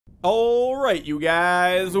All right, you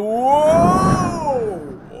guys.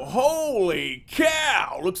 Whoa! Holy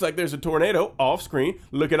cow! Looks like there's a tornado off screen.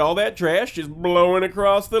 Look at all that trash just blowing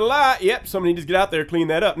across the lot. Yep, somebody needs to get out there, clean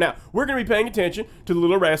that up. Now, we're going to be paying attention to the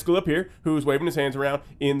little rascal up here who's waving his hands around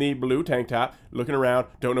in the blue tank top, looking around,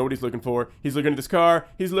 don't know what he's looking for. He's looking at this car,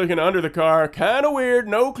 he's looking under the car, kind of weird,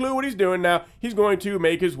 no clue what he's doing. Now, he's going to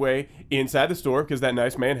make his way inside the store because that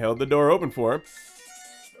nice man held the door open for him.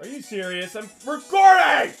 Are you serious? I'm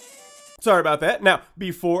recording! Sorry about that. Now,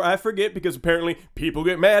 before I forget, because apparently people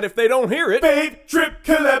get mad if they don't hear it. FavTrip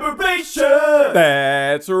collaboration!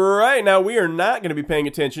 That's right. Now, we are not going to be paying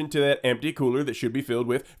attention to that empty cooler that should be filled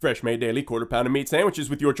with fresh made daily quarter-pound of meat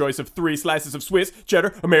sandwiches with your choice of 3 slices of Swiss,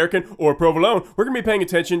 cheddar, American, or provolone. We're going to be paying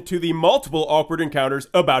attention to the multiple awkward encounters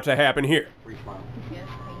about to happen here. Yes,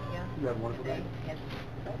 thank you. You have a wonderful day. Yes.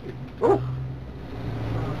 Thank you. Oh.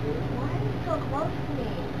 Why are you so close to me?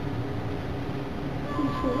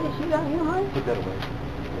 She got you, huh? Put that away.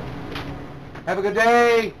 Yeah. Have a good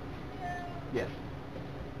day! Yes.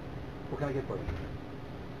 What can I get for you?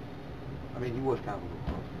 I mean, you was kind of a little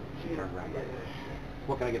close. She turned around.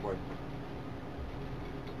 What can I get for you?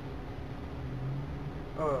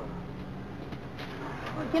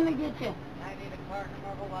 What can I get you? I need a carton of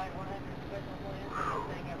Marble Light, 100 special blends,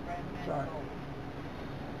 everything at brand new. Sorry.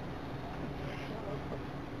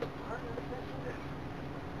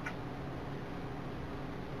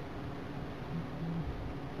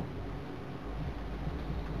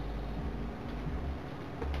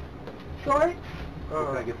 Short? What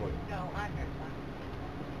can I get for you? No, 100.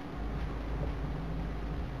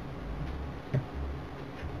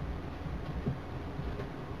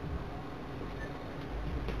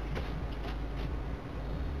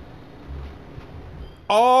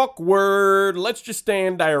 Awkward. Let's just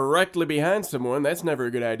stand directly behind someone. That's never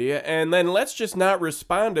a good idea. And then let's just not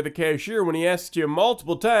respond to the cashier when he asks you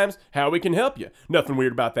multiple times how we can help you. Nothing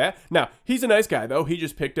weird about that. Now, he's a nice guy, though. He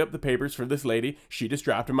just picked up the papers for this lady. She just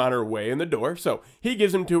dropped them on her way in the door. So he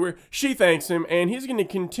gives them to her. She thanks him. And he's going to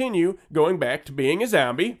continue going back to being a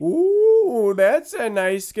zombie. Ooh, that's a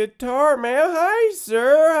nice guitar, man. Hi,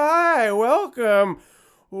 sir. Hi. Welcome.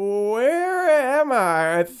 Where am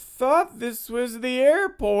I? I thought this was the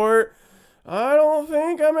airport. I don't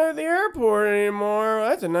think I'm at the airport anymore.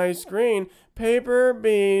 That's a nice screen. Paper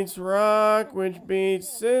beats rock, which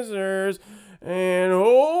beats scissors. And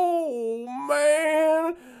oh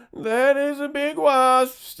man, that is a big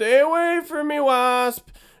wasp. Stay away from me,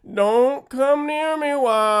 wasp. Don't come near me,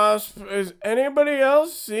 wasp. Is anybody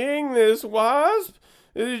else seeing this wasp?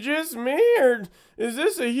 Is it just me, or is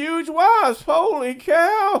this a huge wasp? Holy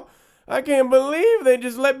cow! I can't believe they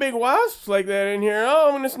just let big wasps like that in here. Oh,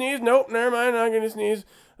 I'm gonna sneeze. Nope, never mind. I'm not gonna sneeze.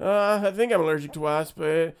 I think I'm allergic to wasps,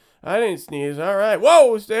 but I didn't sneeze. All right.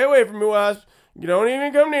 Whoa! Stay away from me, wasp. You don't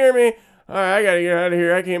even come near me. All right, I gotta get out of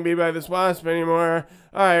here. I can't be by this wasp anymore.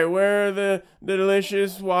 All right, where are the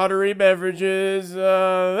delicious watery beverages?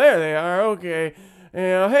 There they are. Okay.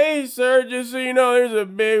 And, hey, sir, just so you know, there's a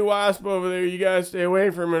big wasp over there. You gotta stay away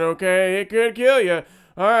from it, okay? It could kill you.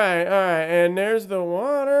 All right. And there's the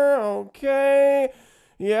water. Okay.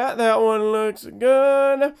 Yeah, that one looks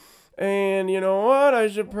good. And you know what? I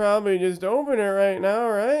should probably just open it right now,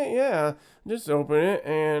 right? Yeah, just open it.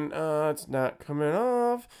 And it's not coming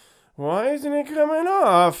off. Why isn't it coming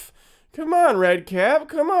off? Come on, Red Cap,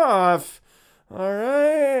 come off. All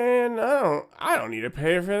right, and I don't need to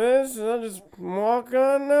pay for this. I'll just walk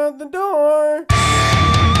on out the door.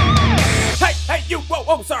 Hey, you!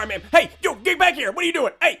 Whoa, sorry, man. Hey, you, get back here. What are you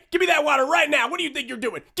doing? Hey, give me that water right now. What do you think you're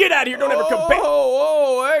doing? Get out of here. Don't ever come back.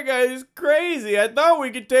 Oh, that guy's crazy. I thought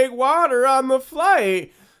we could take water on the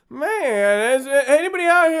flight. Man, does anybody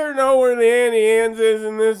out here know where the Auntie Anne's is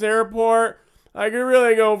in this airport? I could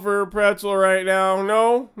really go for a pretzel right now.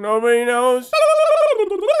 No? Nobody knows?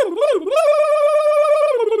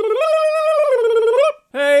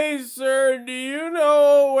 Hey, sir, do you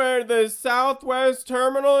know where the Southwest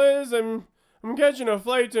Terminal is? I'm catching a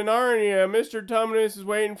flight to Narnia. Mr. Tumnus is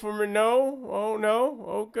waiting for me. No? Oh,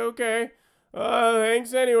 no? Okay.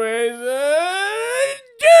 Thanks anyways.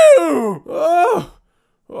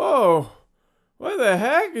 Whoa. What the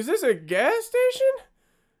heck? Is this a gas station?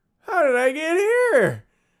 How did I get here?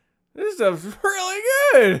 This stuff's really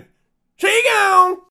good. She gone!